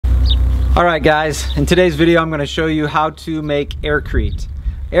Alright guys, in today's video I'm going to show you how to make AIRCRETE.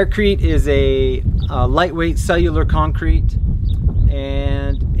 AIRCRETE is a lightweight cellular concrete,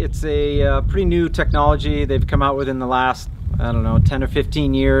 and it's a pretty new technology they've come out with in the last, I don't know, 10 or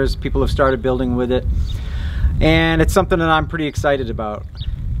 15 years. People have started building with it, and it's something that I'm pretty excited about.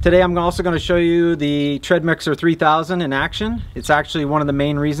 Today I'm also going to show you the TreadMixer 3000 in action. It's actually one of the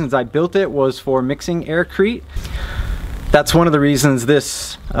main reasons I built it was for mixing AIRCRETE. That's one of the reasons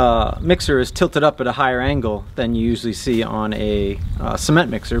this mixer is tilted up at a higher angle than you usually see on a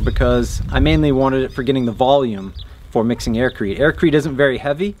cement mixer, because I mainly wanted it for getting the volume for mixing AIRCRETE. AIRCRETE isn't very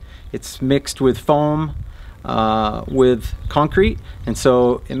heavy. It's mixed with foam with concrete, and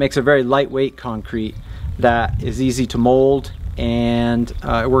so it makes a very lightweight concrete that is easy to mold, and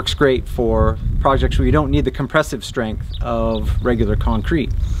it works great for projects where you don't need the compressive strength of regular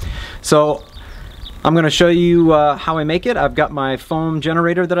concrete. So I'm going to show you how I make it. I've got my foam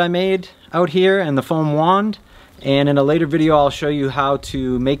generator that I made out here and the foam wand, and in a later video I'll show you how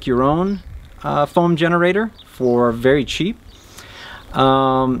to make your own foam generator for very cheap.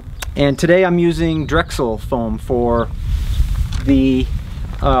 And today I'm using Drexel foam for the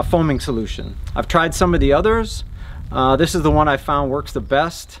foaming solution. I've tried some of the others. This is the one I found works the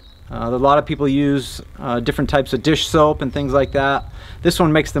best. A lot of people use different types of dish soap and things like that. This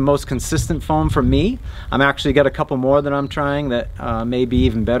one makes the most consistent foam for me. I'm actually got a couple more that I'm trying that may be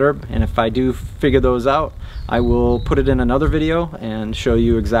even better, and if I do figure those out, I will put it in another video and show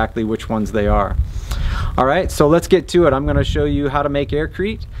you exactly which ones they are. Alright, so let's get to it. I'm going to show you how to make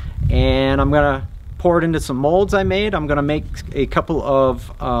AIRCRETE, and I'm going to pour it into some molds I made. I'm going to make a couple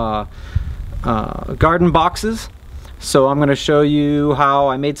of garden boxes. So I'm going to show you how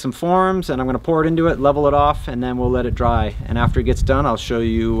I made some forms, and I'm going to pour it into it, level it off, and then we'll let it dry. And after it gets done, I'll show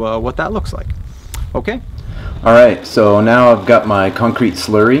you what that looks like. Okay? Alright, so now I've got my concrete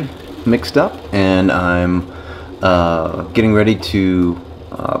slurry mixed up, and I'm getting ready to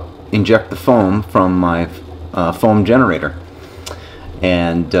inject the foam from my foam generator.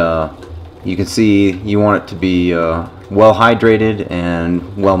 And you can see you want it to be well hydrated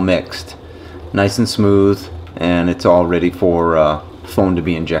and well mixed. Nice and smooth, and it's all ready for foam to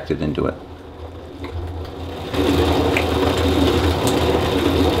be injected into it.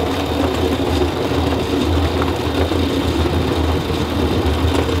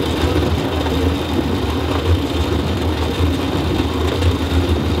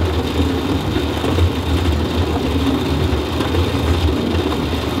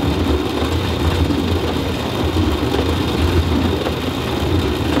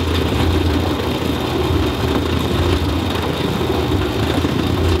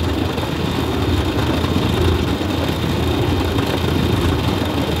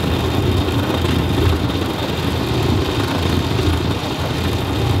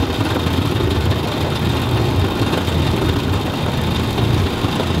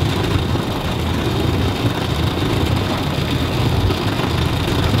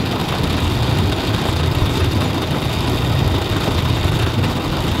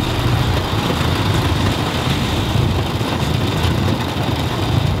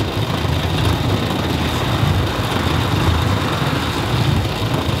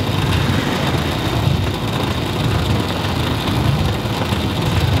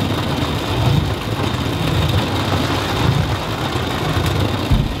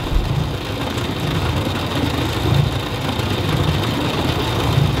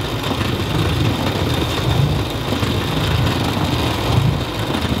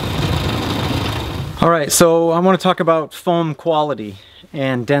 Alright, so I want to talk about foam quality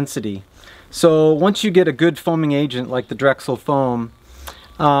and density. So once you get a good foaming agent like the Drexel foam,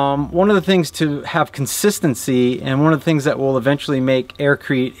 one of the things to have consistency, and one of the things that will eventually make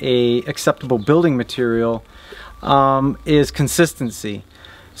AIRCRETE a acceptable building material, is consistency.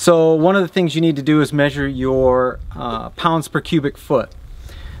 So one of the things you need to do is measure your pounds per cubic foot.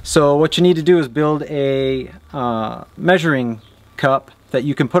 So what you need to do is build a measuring cup that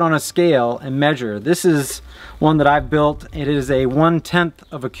you can put on a scale and measure. This is one that I've built. It is a 1/10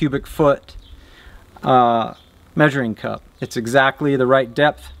 of a cubic foot measuring cup. It's exactly the right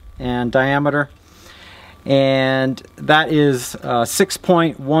depth and diameter, and that is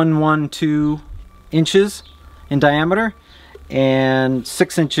 6.112 inches in diameter and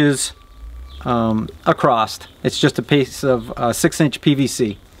 6 inches across. It's just a piece of 6-inch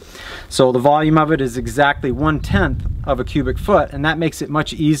PVC. So the volume of it is exactly 1/10 of a cubic foot, and that makes it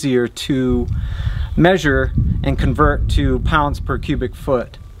much easier to measure and convert to pounds per cubic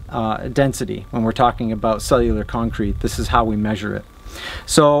foot density when we're talking about cellular concrete. This is how we measure it.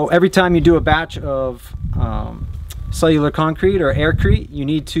 So every time you do a batch of cellular concrete or aircrete, you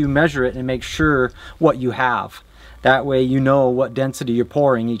need to measure it and make sure what you have. That way you know what density you're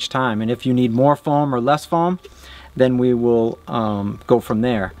pouring each time, and if you need more foam or less foam, then we will go from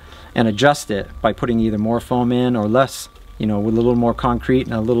there and adjust it by putting either more foam in or less, you know, with a little more concrete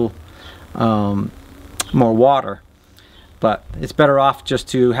and a little more water. But it's better off just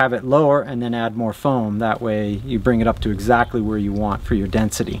to have it lower and then add more foam. That way you bring it up to exactly where you want for your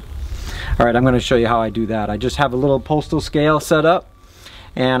density. Alright, I'm going to show you how I do that. I just have a little postal scale set up,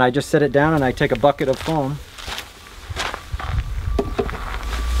 and I just set it down and I take a bucket of foam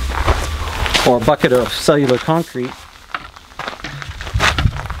or a bucket of cellular concrete.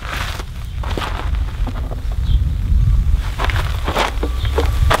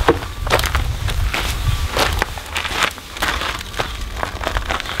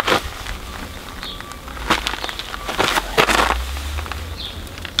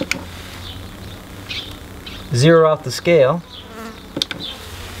 Zero out the scale.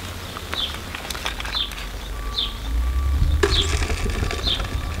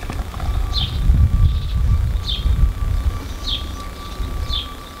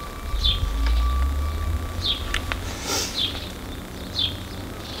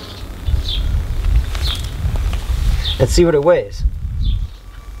 Let's see what it weighs.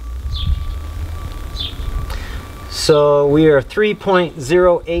 So we are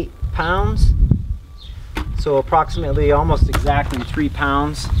 3.08 pounds. So approximately almost exactly 3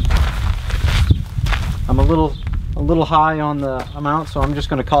 pounds. I'm a little high on the amount, so I'm just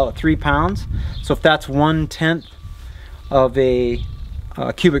going to call it 3 pounds. So if that's 1/10 of a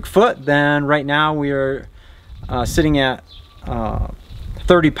cubic foot, then right now we are sitting at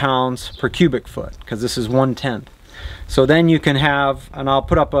 30 pounds per cubic foot, because this is 1/10. So then you can have, and I'll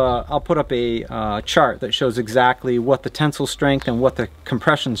put up a chart that shows exactly what the tensile strength and what the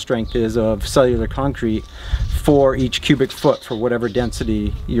compression strength is of cellular concrete for each cubic foot for whatever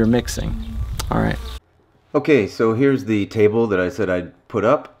density you're mixing. All right. Okay, so here's the table that I said I'd put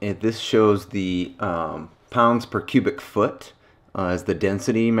up. This shows the pounds per cubic foot as the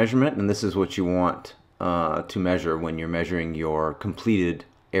density measurement, and this is what you want to measure when you're measuring your completed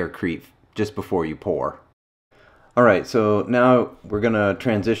aircrete just before you pour. Alright, so now we're going to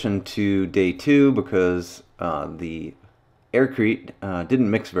transition to day 2 because the aircrete didn't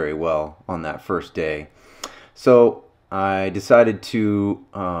mix very well on that first day. So I decided to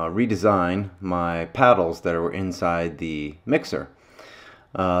redesign my paddles that were inside the mixer.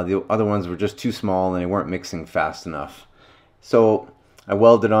 The other ones were just too small and they weren't mixing fast enough. So I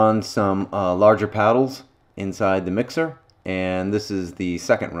welded on some larger paddles inside the mixer, and this is the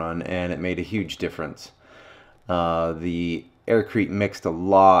second run, and it made a huge difference. The aircrete mixed a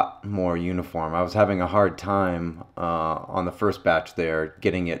lot more uniform. I was having a hard time on the first batch there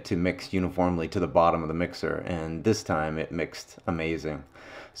getting it to mix uniformly to the bottom of the mixer, and this time it mixed amazing.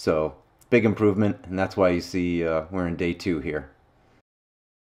 So big improvement, and that's why you see we're in day 2 here.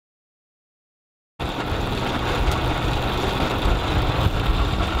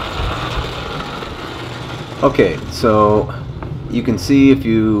 Okay, so you can see if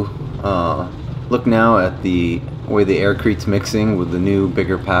you look now at the way the aircrete's mixing with the new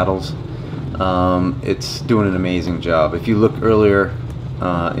bigger paddles. It's doing an amazing job. If you look earlier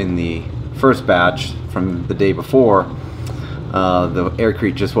in the first batch from the day before, the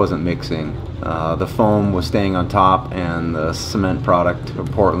aircrete just wasn't mixing. The foam was staying on top and the cement product, or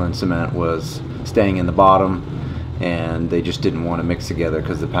Portland cement, was staying in the bottom, and they just didn't want to mix together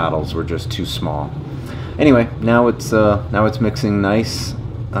because the paddles were just too small. Anyway, now it's mixing nice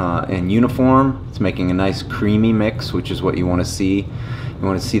and uniform. It's making a nice creamy mix, which is what you want to see. You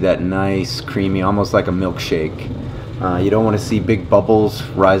want to see that nice creamy, almost like a milkshake. You don't want to see big bubbles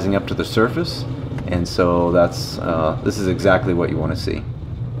rising up to the surface, and so this is exactly what you want to see.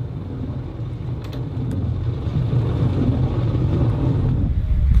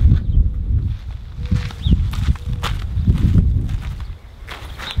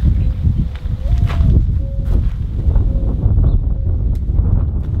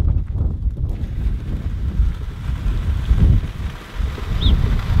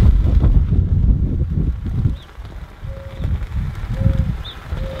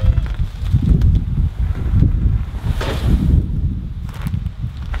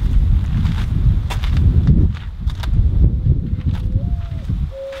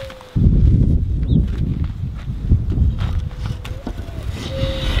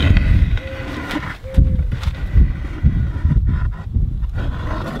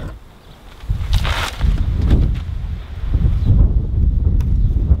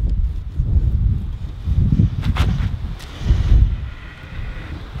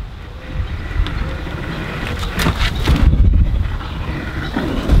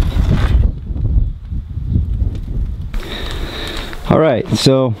 Alright,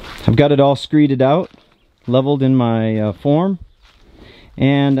 so I've got it all screeded out, leveled in my form,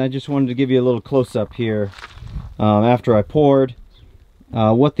 and I just wanted to give you a little close-up here after I poured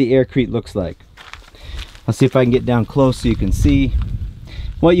what the aircrete looks like. I'll see if I can get down close so you can see.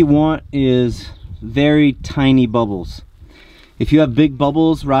 What you want is very tiny bubbles. If you have big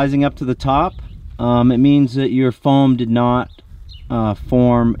bubbles rising up to the top, it means that your foam did not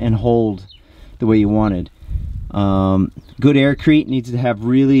form and hold the way you wanted. Good aircrete needs to have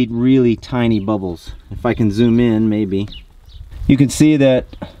really tiny bubbles. If I can zoom in, maybe you can see that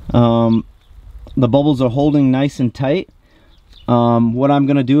the bubbles are holding nice and tight. What I'm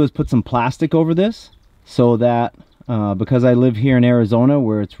gonna do is put some plastic over this so that because I live here in Arizona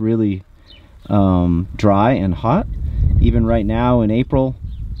where it's really dry and hot, even right now in April,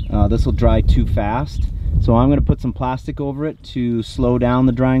 this will dry too fast. So I'm going to put some plastic over it to slow down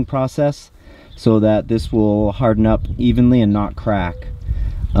the drying process so that this will harden up evenly and not crack.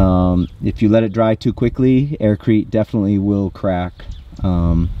 If you let it dry too quickly, aircrete definitely will crack.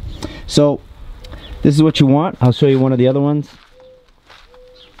 So this is what you want. I'll show you one of the other ones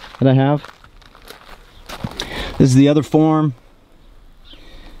that I have. This is the other form.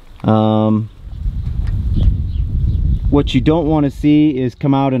 What you don't want to see is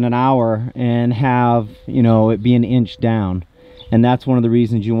come out in an hour and have, you know, it be an inch down. And that's one of the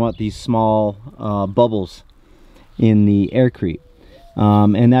reasons you want these small bubbles in the aircrete.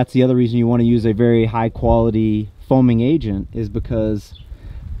 And that's the other reason you want to use a very high quality foaming agent, is because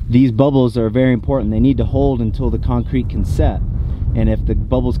these bubbles are very important. They need to hold until the concrete can set. And if the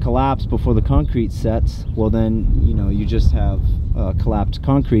bubbles collapse before the concrete sets, well then, you know, you just have collapsed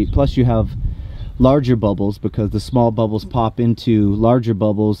concrete. Plus you have larger bubbles because the small bubbles pop into larger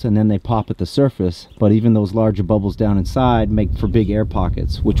bubbles and then they pop at the surface. But even those larger bubbles down inside make for big air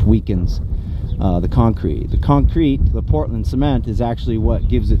pockets, which weakens the concrete. The concrete, the Portland cement, is actually what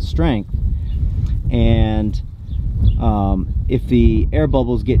gives it strength. And if the air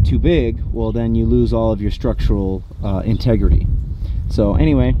bubbles get too big, well then you lose all of your structural integrity. So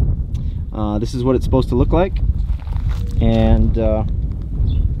anyway, this is what it's supposed to look like, and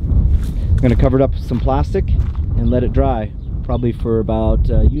I'm going to cover it up with some plastic and let it dry, probably for about,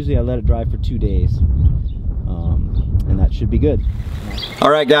 usually I let it dry for 2 days, and that should be good.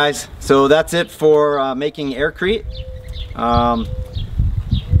 Alright guys, so that's it for making aircrete.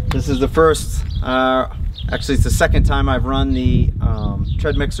 This is the first, actually it's the second time I've run the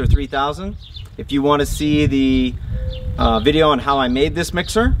Tread Mixer 3000. If you want to see the video on how I made this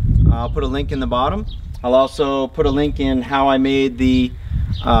mixer, I'll put a link in the bottom. I'll also put a link in how I made the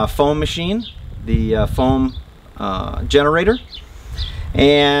foam machine, the foam generator,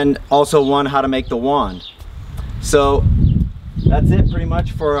 and also one how to make the wand. So that's it pretty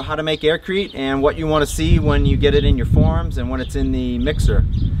much for how to make aircrete and what you want to see when you get it in your forms and when it's in the mixer.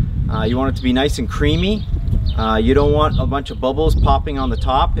 You want it to be nice and creamy. You don't want a bunch of bubbles popping on the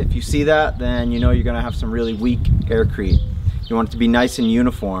top. If you see that, then you know you're going to have some really weak aircrete. You want it to be nice and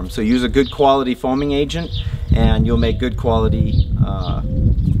uniform. So use a good quality foaming agent and you'll make good quality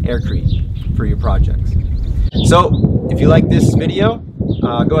aircrete for your projects. So if you like this video,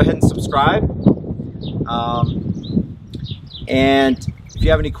 go ahead and subscribe. And if you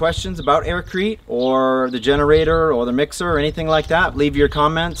have any questions about aircrete or the generator or the mixer or anything like that, leave your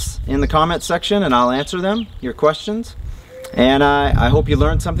comments in the comment section and I'll answer them, your questions. And I hope you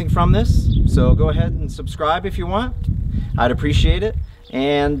learned something from this. So go ahead and subscribe if you want. I'd appreciate it.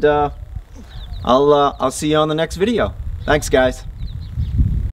 And I'll see you on the next video. Thanks guys.